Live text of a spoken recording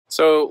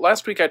So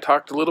last week I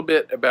talked a little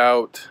bit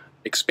about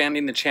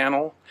expanding the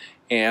channel,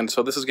 and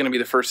so this is going to be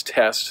the first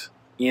test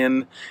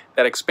in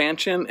that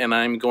expansion, and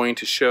I'm going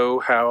to show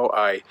how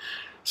I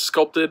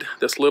sculpted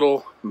this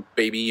little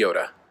Baby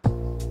Yoda.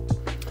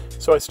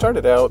 So I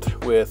started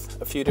out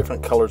with a few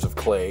different colors of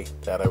clay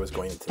that I was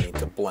going to need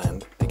to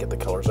blend to get the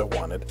colors I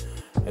wanted.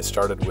 I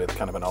started with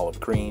kind of an olive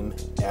green,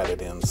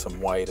 added in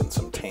some white and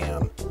some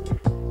tan,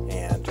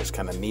 and just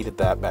kind of kneaded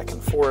that back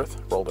and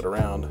forth, rolled it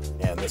around,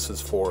 and this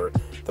is for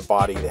the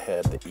body, the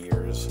head, the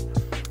ears.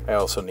 I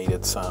also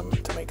needed some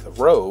to make the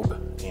robe,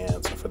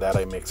 and so for that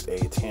I mixed a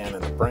tan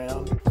and a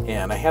brown,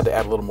 and I had to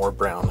add a little more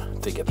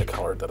brown to get the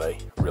color that I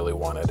really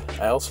wanted.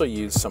 I also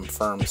used some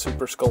firm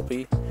Super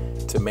Sculpey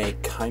to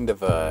make kind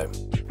of a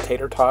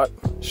tater tot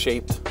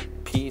shaped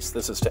piece.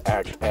 This is to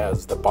act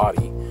as the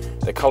body.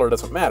 The color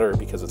doesn't matter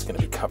because it's going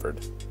to be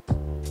covered.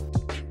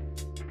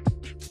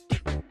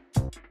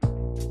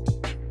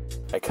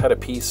 I cut a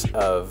piece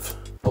of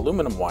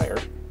aluminum wire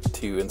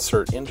to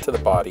insert into the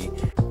body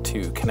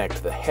to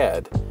connect the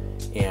head,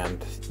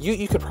 and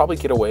you could probably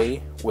get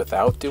away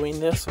without doing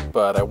this,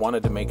 but I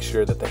wanted to make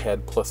sure that the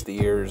head plus the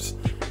ears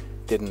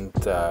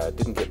didn't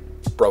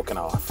get broken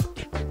off.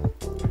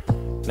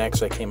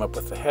 Next I came up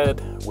with the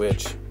head,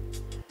 which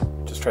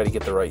just try to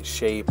get the right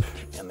shape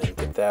and then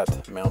get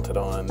that mounted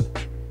on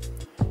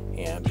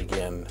and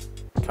begin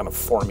kind of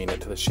forming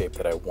it to the shape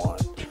that I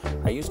want.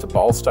 I used a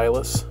ball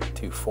stylus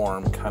to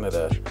form kind of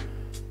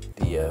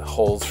the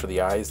holes for the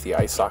eyes, the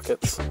eye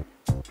sockets.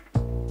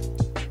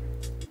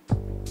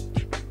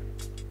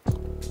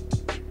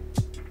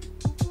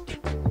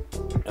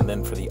 And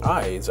then for the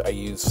eyes, I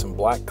used some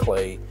black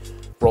clay,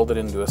 rolled it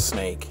into a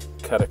snake,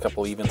 cut a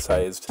couple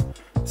even-sized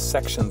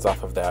sections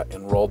off of that,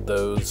 and rolled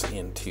those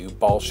into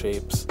ball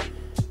shapes.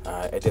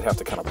 I did have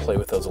to kind of play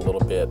with those a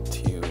little bit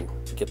to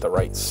get the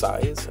right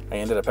size. I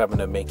ended up having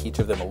to make each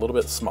of them a little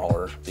bit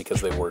smaller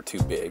because they were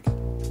too big.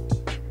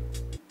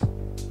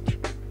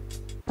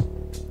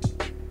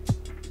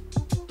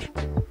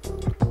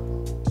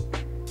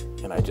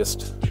 And I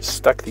just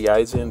stuck the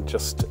eyes in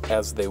just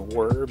as they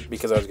were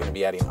because I was going to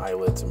be adding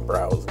eyelids and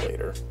brows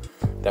later.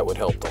 That would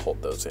help to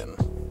hold those in.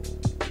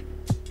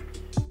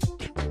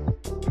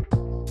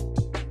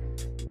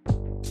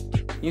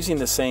 Using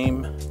the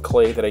same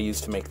clay that I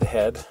used to make the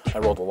head, I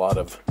rolled a lot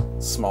of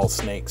small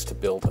snakes to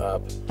build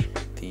up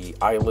the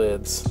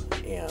eyelids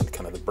and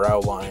kind of the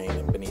brow line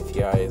and beneath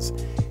the eyes.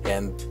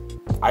 And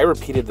I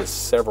repeated this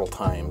several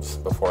times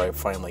before I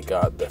finally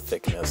got the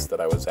thickness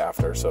that I was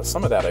after. So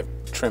some of that I've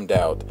trimmed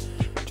out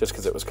just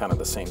because it was kind of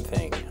the same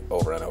thing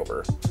over and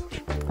over.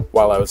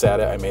 While I was at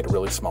it, I made a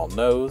really small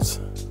nose.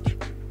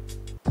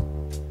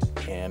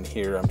 And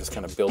here I'm just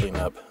kind of building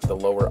up the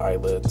lower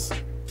eyelids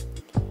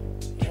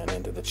and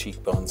into the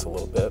cheekbones a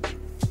little bit.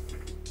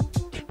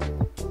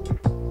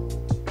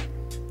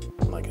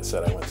 And like I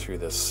said, I went through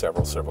this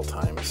several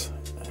times,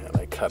 and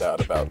I cut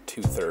out about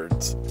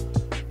 2/3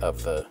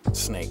 of the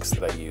snakes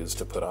that I used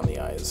to put on the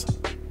eyes.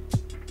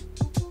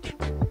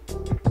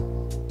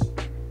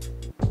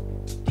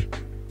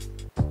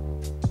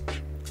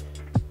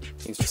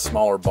 Used a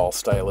smaller ball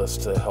stylus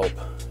to help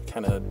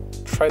kind of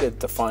try to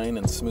define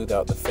and smooth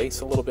out the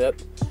face a little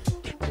bit.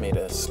 Made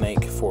a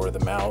snake for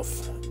the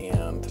mouth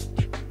and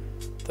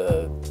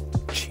the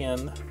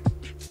chin.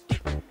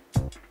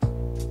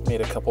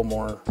 Made a couple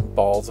more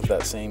balls of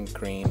that same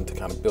green to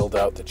kind of build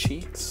out the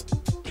cheeks,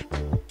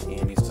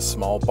 and used a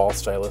small ball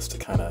stylus to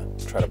kind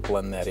of try to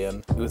blend that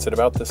in. It was at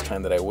about this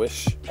time that I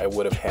wish I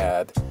would have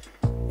had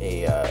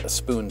a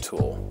spoon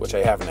tool, which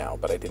I have now,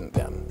 but I didn't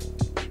then.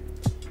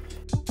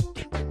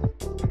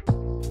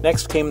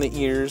 Next came the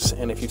ears,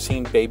 and if you've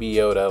seen Baby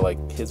Yoda,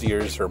 like, his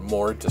ears are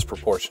more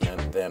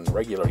disproportionate than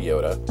regular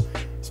Yoda,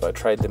 so I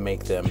tried to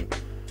make them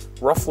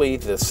roughly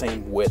the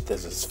same width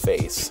as his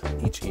face,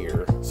 each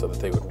ear, so that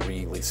they would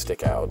really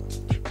stick out.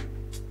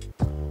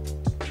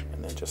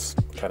 And then just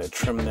kind of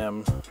trim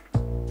them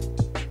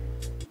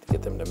to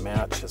get them to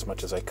match as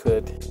much as I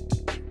could.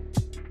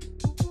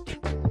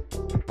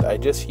 I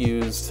just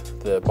used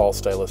the ball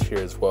stylus here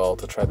as well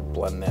to try to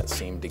blend that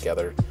seam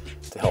together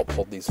to help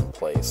hold these in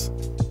place.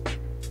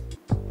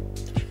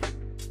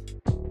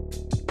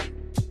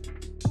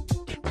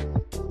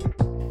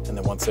 And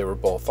then once they were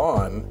both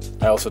on,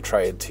 I also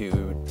tried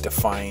to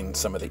define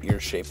some of the ear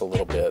shape a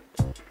little bit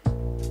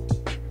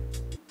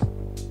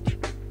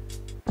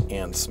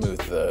and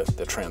smooth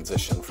the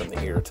transition from the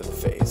ear to the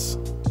face.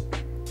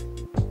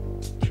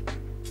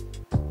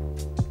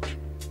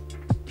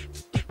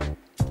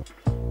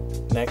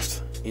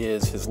 Next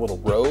is his little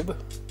robe,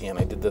 and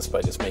I did this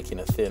by just making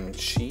a thin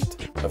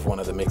sheet of one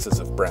of the mixes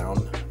of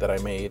brown that I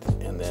made,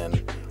 and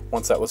then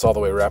once that was all the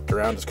way wrapped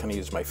around, just kind of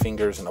used my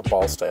fingers and a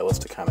ball stylus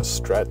to kind of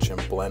stretch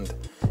and blend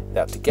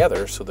that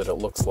together so that it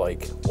looks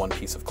like one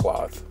piece of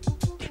cloth.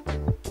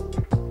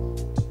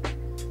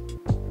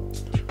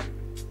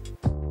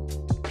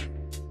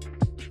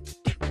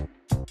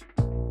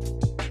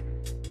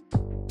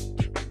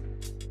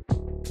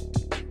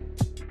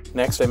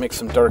 Next I mix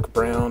some dark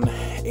brown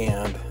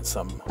and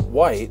some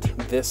white.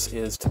 This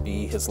is to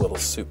be his little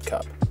soup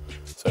cup.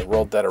 So I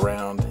rolled that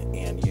around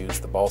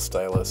ball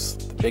stylus,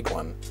 the big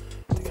one,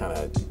 to kind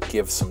of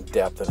give some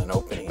depth and an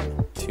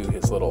opening to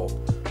his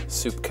little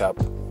soup cup,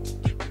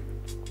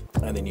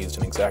 and then used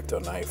an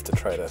X-Acto knife to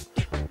try to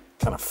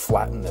kind of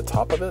flatten the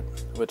top of it,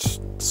 which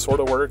sort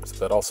of worked,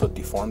 but also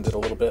deformed it a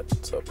little bit,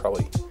 so it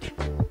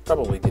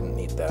probably didn't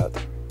need that.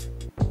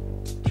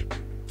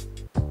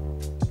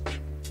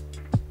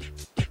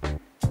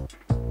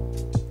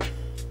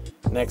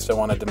 Next, I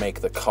wanted to make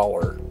the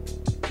collar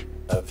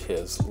of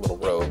his little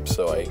robe,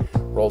 so I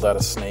rolled out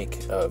a snake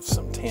of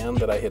some tan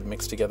that I had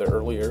mixed together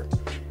earlier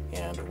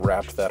and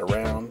wrapped that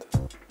around.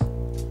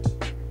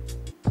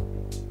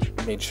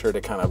 Made sure to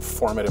kind of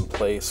form it in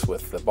place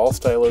with the ball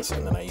stylus,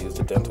 and then I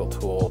used a dental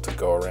tool to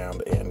go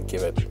around and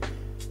give it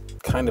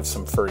kind of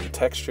some furry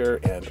texture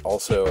and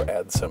also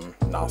add some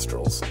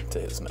nostrils to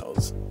his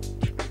nose.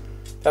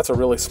 That's a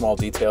really small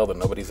detail that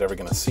nobody's ever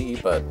going to see,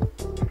 but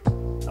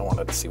I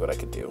wanted to see what I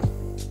could do.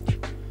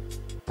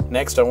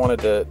 Next, I wanted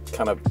to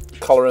kind of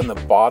color in the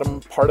bottom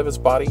part of his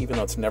body, even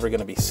though it's never going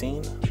to be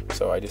seen.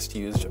 So I just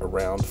used a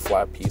round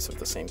flat piece of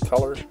the same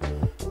color,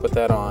 put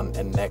that on,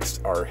 and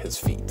next are his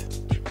feet.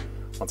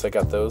 Once I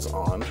got those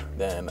on,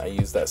 then I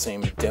used that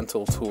same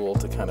dental tool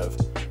to kind of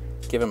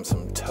give him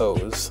some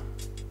toes.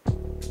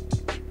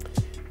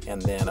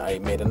 And then I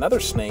made another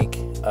snake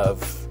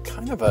of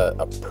kind of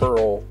a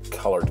pearl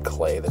colored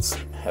clay that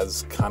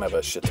has kind of a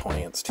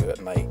chatoyance to it,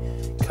 and I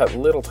cut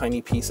little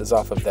tiny pieces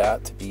off of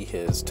that to be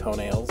his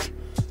toenails.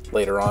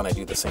 Later on I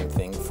do the same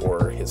thing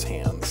for his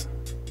hands.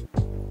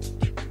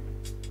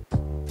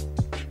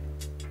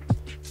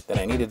 Then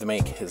I needed to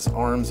make his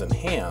arms and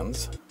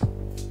hands,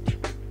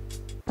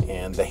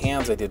 and the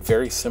hands I did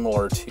very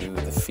similar to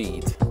the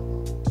feet,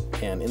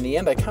 and in the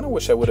end I kind of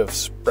wish I would have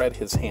spread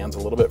his hands a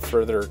little bit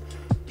further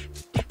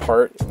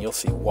apart, and you'll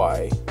see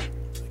why.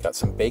 Got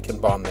some bacon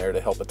bond there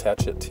to help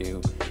attach it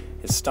to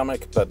his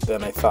stomach, but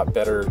then I thought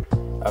better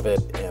of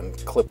it and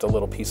clipped a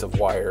little piece of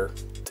wire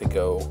to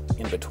go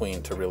in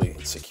between to really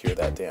secure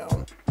that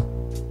down.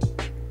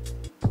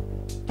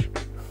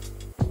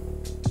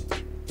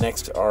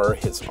 Next are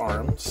his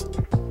arms.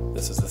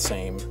 This is the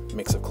same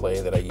mix of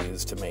clay that I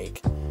used to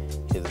make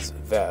his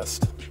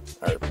vest,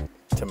 or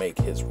to make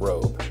his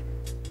robe.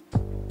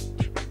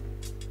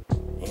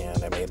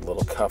 And I made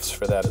little cuffs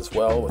for that as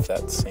well with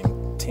that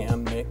same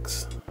tan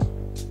mix.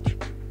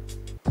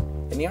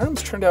 And the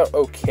arms turned out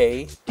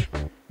okay,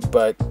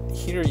 but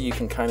here you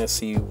can kind of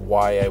see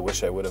why I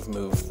wish I would have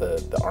moved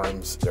the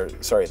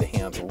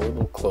hands a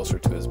little closer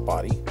to his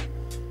body.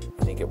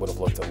 I think it would have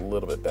looked a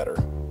little bit better.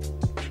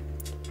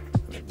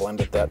 And I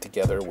blended that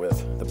together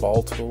with the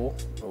ball tool,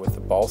 or with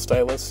the ball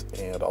stylus,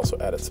 and also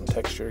added some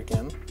texture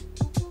again.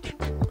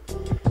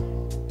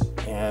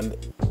 And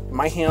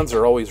my hands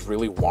are always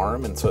really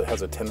warm, and so it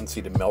has a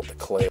tendency to melt the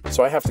clay.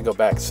 So I have to go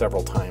back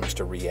several times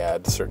to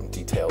re-add certain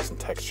details and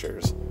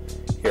textures.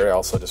 Here I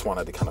also just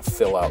wanted to kind of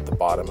fill out the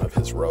bottom of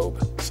his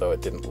robe so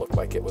it didn't look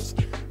like it was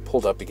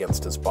pulled up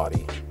against his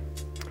body.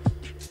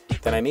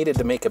 Then I needed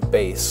to make a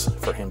base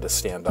for him to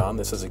stand on.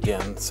 This is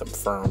again some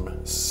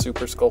firm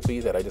Super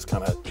Sculpey that I just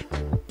kind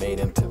of made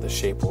into the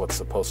shape of what's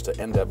supposed to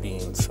end up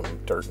being some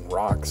dirt and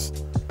rocks.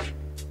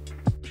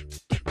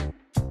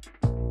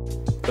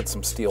 Put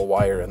some steel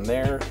wire in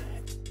there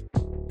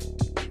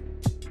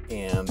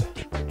and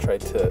tried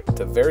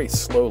to very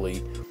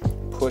slowly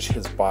push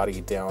his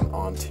body down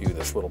onto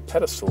this little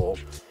pedestal,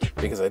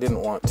 because I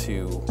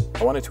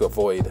wanted to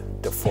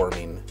avoid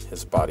deforming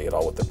his body at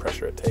all with the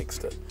pressure it takes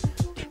to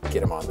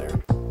get him on there.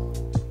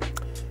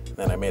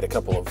 Then I made a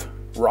couple of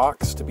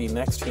rocks to be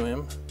next to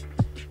him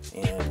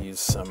and used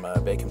some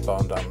bacon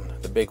bond on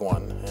the big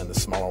one, and the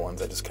smaller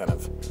ones I just kind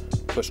of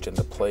pushed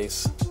into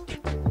place.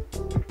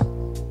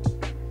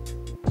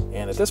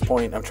 And at this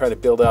point I'm trying to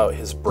build out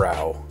his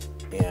brow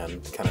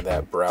and kind of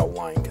that brow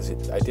line, because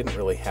I didn't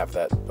really have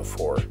that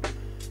before.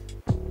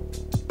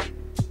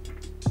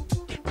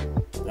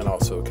 And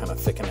also kind of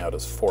thicken out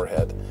his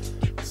forehead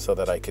so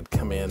that I could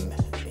come in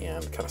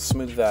and kind of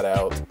smooth that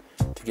out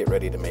to get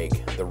ready to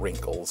make the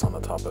wrinkles on the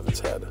top of his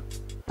head.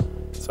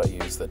 So I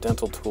used the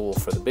dental tool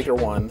for the bigger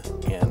one,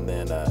 and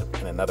then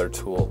another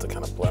tool to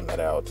kind of blend that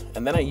out.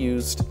 And then I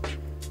used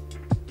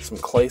some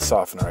clay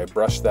softener. I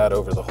brushed that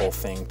over the whole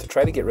thing to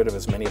try to get rid of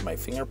as many of my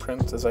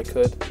fingerprints as I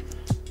could.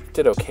 It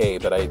did okay,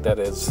 but that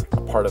is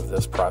a part of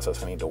this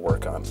process I need to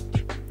work on.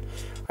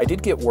 I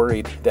did get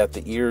worried that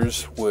the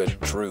ears would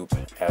droop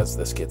as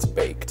this gets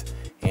baked,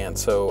 and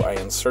so I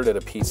inserted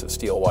a piece of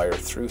steel wire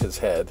through his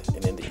head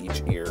and into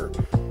each ear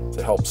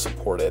to help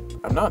support it.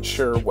 I'm not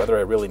sure whether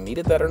I really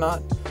needed that or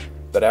not,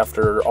 but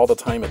after all the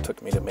time it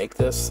took me to make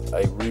this,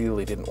 I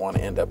really didn't want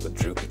to end up with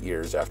droopy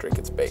ears after it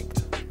gets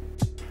baked.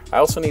 I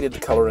also needed to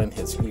color in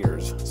his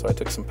ears, so I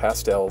took some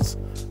pastels,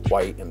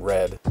 white and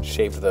red,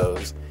 shaved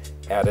those,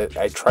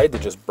 I tried to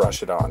just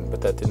brush it on,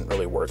 but that didn't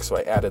really work, so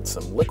I added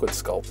some liquid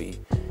Sculpey,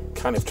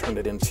 kind of turned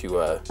it into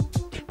a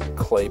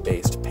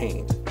clay-based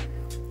paint,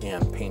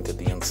 and painted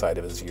the inside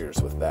of his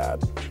ears with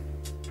that.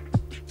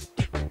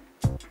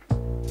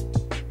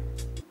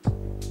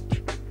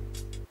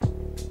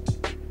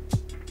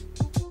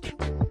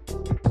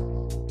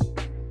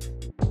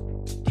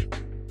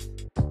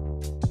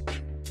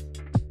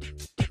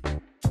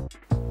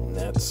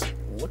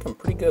 it's looking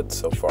pretty good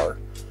so far.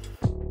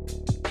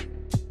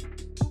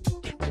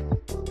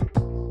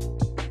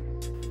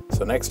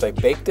 So next I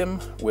baked him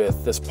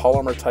with this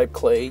polymer type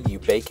clay. You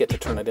bake it to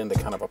turn it into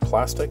kind of a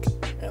plastic,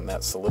 and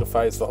that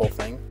solidifies the whole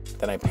thing.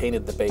 Then I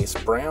painted the base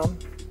brown,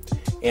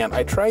 and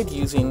I tried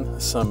using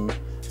some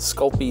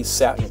Sculpey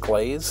satin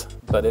glaze,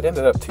 but it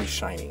ended up too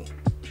shiny.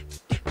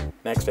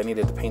 Next I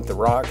needed to paint the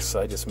rocks, so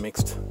I just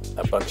mixed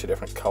a bunch of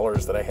different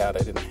colors that I had. I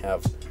didn't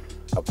have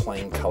a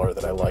plain color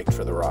that I liked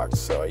for the rocks,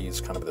 so I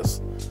used kind of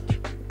this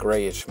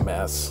grayish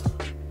mess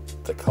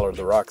to color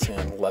the rocks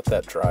in, let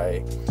that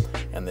dry,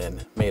 and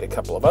then made a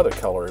couple of other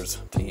colors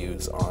to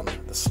use on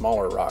the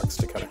smaller rocks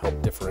to kind of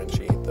help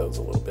differentiate those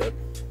a little bit.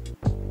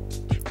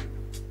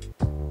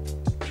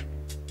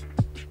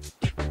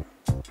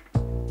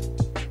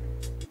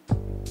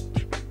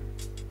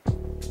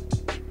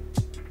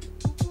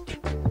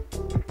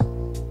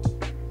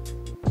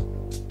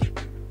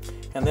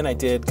 And then I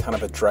did kind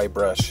of a dry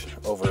brush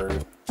over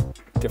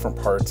different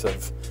parts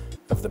of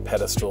the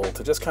pedestal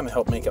to just kind of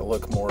help make it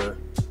look more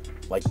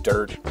like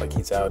dirt, like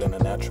he's out in a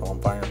natural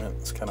environment.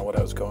 It's kind of what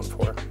I was going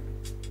for.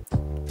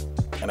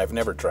 And I've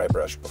never dry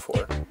brushed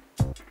before.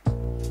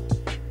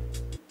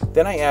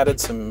 Then I added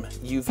some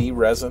UV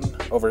resin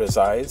over his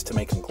eyes to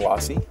make him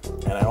glossy,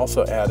 and I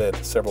also added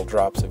several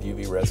drops of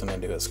UV resin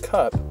into his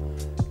cup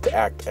to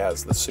act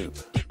as the soup.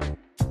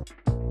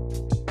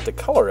 To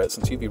color it,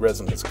 since UV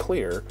resin is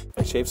clear,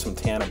 I shaved some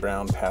tan and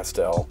brown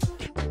pastel,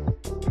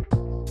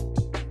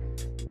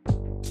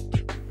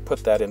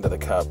 put that into the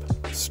cup,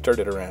 stirred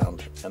it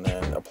around, and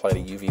then applied a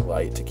UV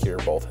light to cure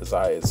both his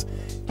eyes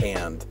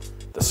and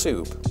the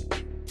soup.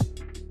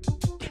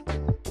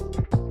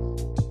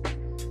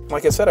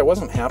 Like I said, I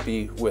wasn't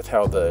happy with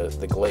how the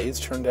glaze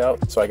turned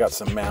out, so I got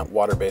some matte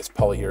water-based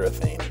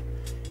polyurethane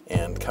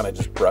and kind of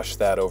just brushed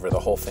that over the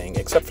whole thing,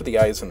 except for the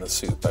eyes and the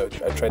soup.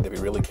 I tried to be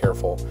really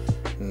careful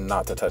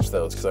not to touch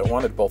those because I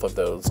wanted both of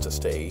those to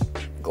stay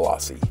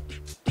glossy.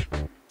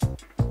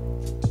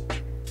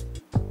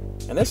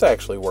 And this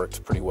actually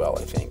worked pretty well,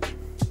 I think.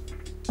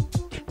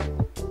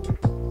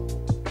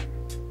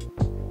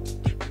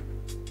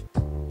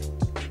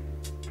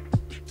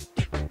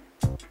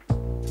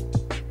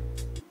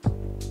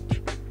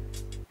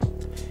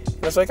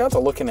 As I got to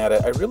looking at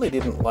it, I really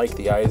didn't like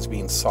the eyes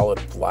being solid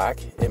black.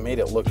 It made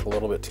it look a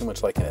little bit too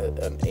much like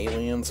an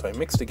alien, so I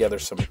mixed together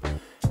some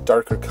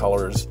darker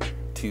colors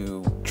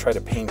to try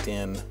to paint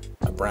in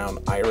a brown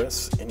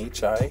iris in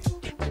each eye.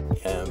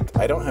 And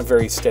I don't have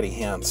very steady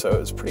hands, so it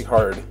was pretty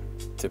hard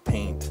to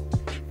paint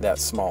that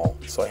small.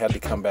 So I had to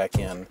come back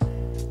in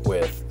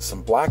with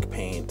some black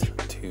paint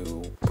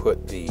to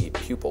put the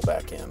pupil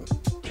back in.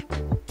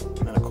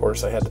 And of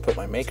course I had to put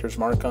my maker's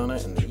mark on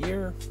it and the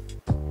year,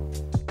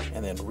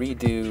 and then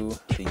redo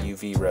the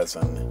UV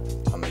resin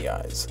on the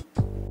eyes.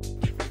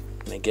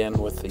 And again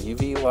with the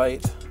UV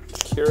light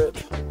to cure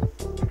it.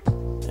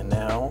 And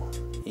now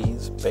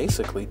he's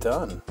basically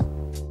done.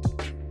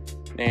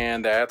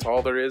 And that's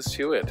all there is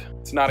to it.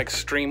 It's not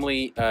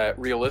extremely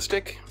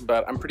realistic,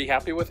 but I'm pretty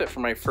happy with it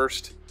for my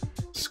first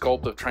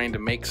sculpt of trying to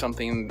make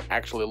something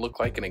actually look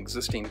like an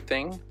existing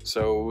thing.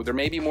 So there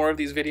may be more of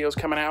these videos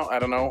coming out. I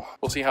don't know.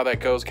 We'll see how that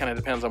goes. Kind of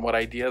depends on what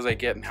ideas I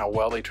get and how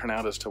well they turn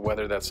out as to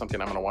whether that's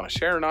something I'm going to want to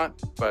share or not.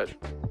 But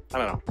I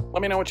don't know.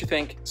 Let me know what you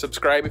think.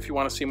 Subscribe if you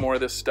want to see more of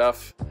this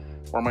stuff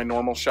or my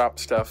normal shop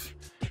stuff.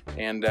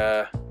 And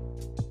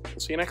we'll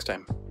see you next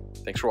time.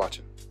 Thanks for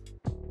watching.